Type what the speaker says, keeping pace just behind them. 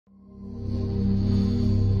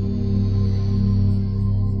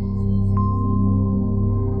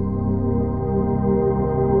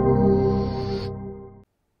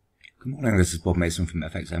this is Bob Mason from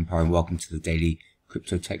FX Empire and welcome to the daily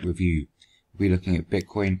crypto tech review. We'll be looking at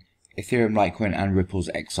Bitcoin, Ethereum, Litecoin and Ripple's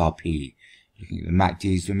XRP, looking at the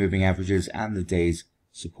MACDs, the moving averages and the day's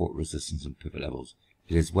support, resistance and pivot levels.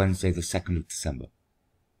 It is Wednesday the 2nd of December.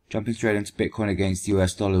 Jumping straight into Bitcoin against the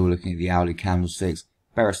US dollar, we're looking at the hourly candlesticks.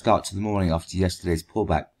 Bearish start to the morning after yesterday's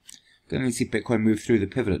pullback. Going to see Bitcoin move through the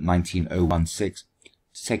pivot at 19,016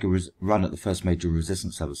 to take a run at the first major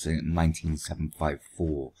resistance level sitting at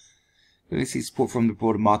 19,754. Going to see support from the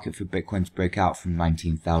broader market for Bitcoin to break out from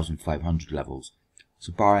 19,500 levels.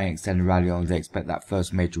 So barring an extended rally on the day, expect that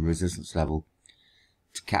first major resistance level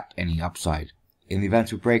to cap any upside. In the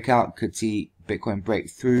event of a breakout, could see Bitcoin break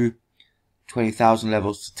through 20,000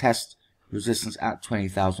 levels to test resistance at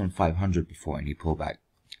 20,500 before any pullback.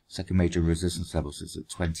 Second major resistance level sits at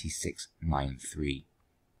 2693.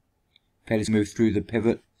 Failure to move through the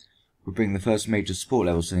pivot will bring the first major support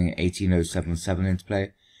level sitting at 18,077 into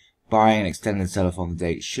play. Barring an extended sell-off on the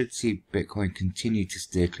day, should see Bitcoin continue to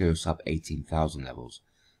steer clear of sub 18,000 levels.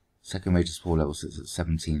 Second major support level sits at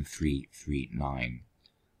 17,339.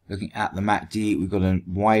 Looking at the MACD, we've got a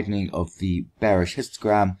widening of the bearish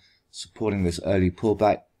histogram supporting this early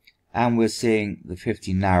pullback, and we're seeing the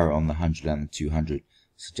 50 narrow on the 100 and the 200,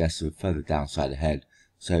 suggestive of further downside ahead.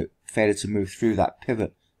 So failure to move through that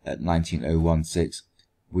pivot at 19,016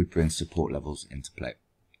 would bring support levels into play.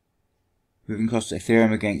 Moving across to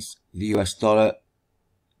Ethereum against the US dollar,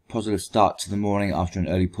 positive start to the morning after an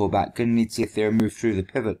early pullback. Going to need to see Ethereum move through the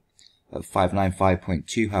pivot at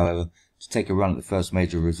 595.2, however, to take a run at the first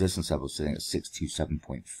major resistance level sitting at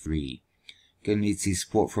 627.3. Going to need to see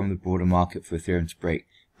support from the broader market for Ethereum to break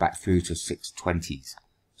back through to 620s.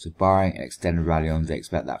 So barring an extended rally on the day,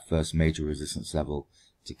 expect that first major resistance level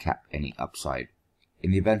to cap any upside.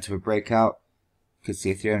 In the event of a breakout, could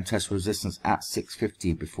see Ethereum test resistance at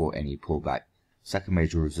 650 before any pullback. Second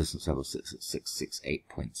major resistance level sits at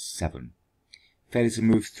 668.7. Failure to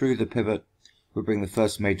move through the pivot will bring the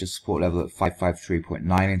first major support level at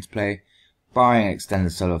 553.9 into play. Barring an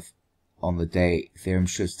extended sell-off on the day, Ethereum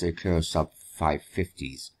should stay clear of sub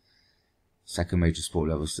 550s. Second major support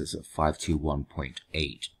level sits at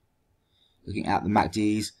 521.8. Looking at the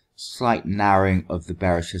MACDs, slight narrowing of the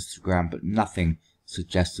bearish histogram, but nothing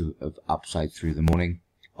suggestive of upside through the morning.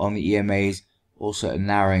 On the EMAs, also a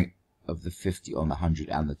narrowing of the 50 on the 100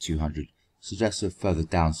 and the 200, suggestive of further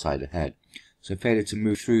downside ahead. So failure to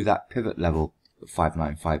move through that pivot level at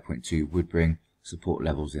 595.2 would bring support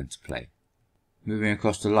levels into play. Moving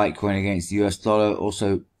across to Litecoin against the US dollar,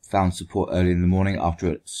 also found support early in the morning after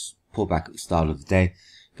its pullback at the start of the day.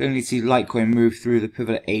 Going to need to see Litecoin move through the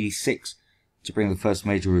pivot at 86 to bring the first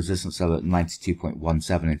major resistance level at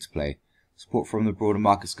 92.17 into play. Support from the broader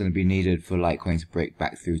market is going to be needed for Litecoin to break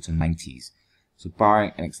back through to 90s. So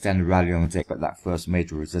barring an extended rally on the day, expect that first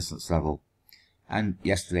major resistance level and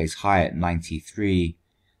yesterday's high at 93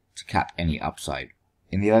 to cap any upside.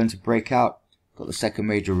 In the event of breakout, got the second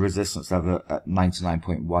major resistance level at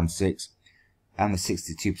 99.16 and the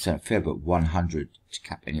 62% fib at 100 to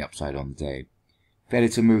cap any upside on the day. Failure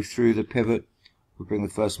to move through the pivot will bring the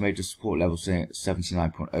first major support level sitting at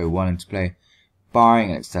 79.01 into play. Barring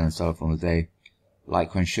an extended sell-off on the day,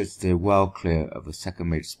 Litecoin should steer well clear of the second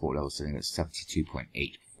major support level sitting at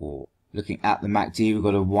 72.84. Looking at the MACD, we've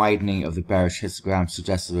got a widening of the bearish histogram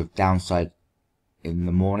suggestive of downside in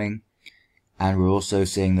the morning, and we're also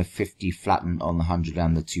seeing the 50 flatten on the 100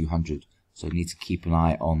 and the 200, so we need to keep an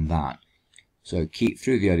eye on that. So keep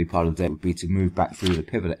through the early part of the day would be to move back through the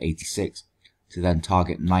pivot at 86 to then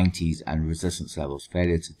target 90s and resistance levels.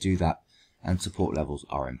 Failure to do that and support levels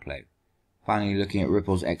are in play. Finally, looking at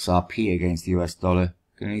Ripple's XRP against the US dollar,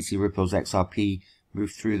 going to need to see Ripple's XRP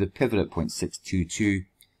move through the pivot at 0.622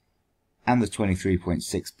 and the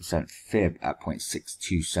 23.6% fib at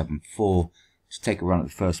 0.6274 to take a run at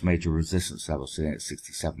the first major resistance level sitting at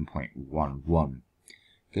 67.11. Going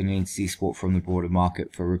to need to see support from the broader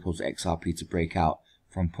market for Ripple's XRP to break out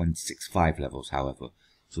from 0.65 levels, however.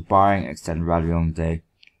 So barring an extended rally on the day,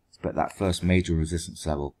 expect that first major resistance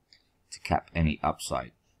level to cap any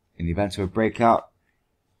upside. In the event of a breakout,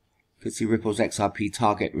 could see Ripple's XRP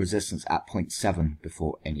target resistance at 0.7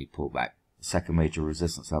 before any pullback. The second major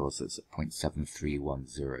resistance level sits at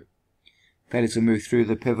 0.7310. Failure to move through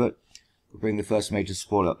the pivot will bring the first major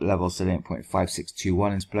support level sitting at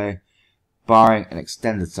 0.5621 into play. Barring an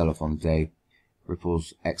extended sell-off on the day,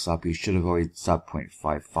 Ripple's XRP should avoid sub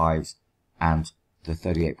 0.55s and the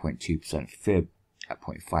 38.2% fib at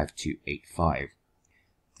 0.5285.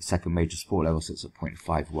 The second major support level sits at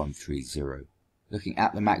 0.5130. Looking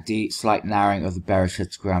at the MACD, slight narrowing of the bearish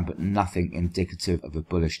histogram, but nothing indicative of a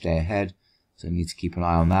bullish day ahead, so you need to keep an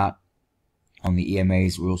eye on that. On the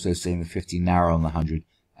EMAs, we're also seeing the 50 narrow on the 100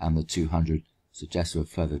 and the 200, suggestive of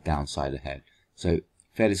further downside ahead. So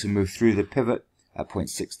fairly to move through the pivot at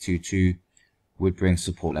 0.622 would bring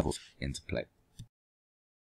support levels into play.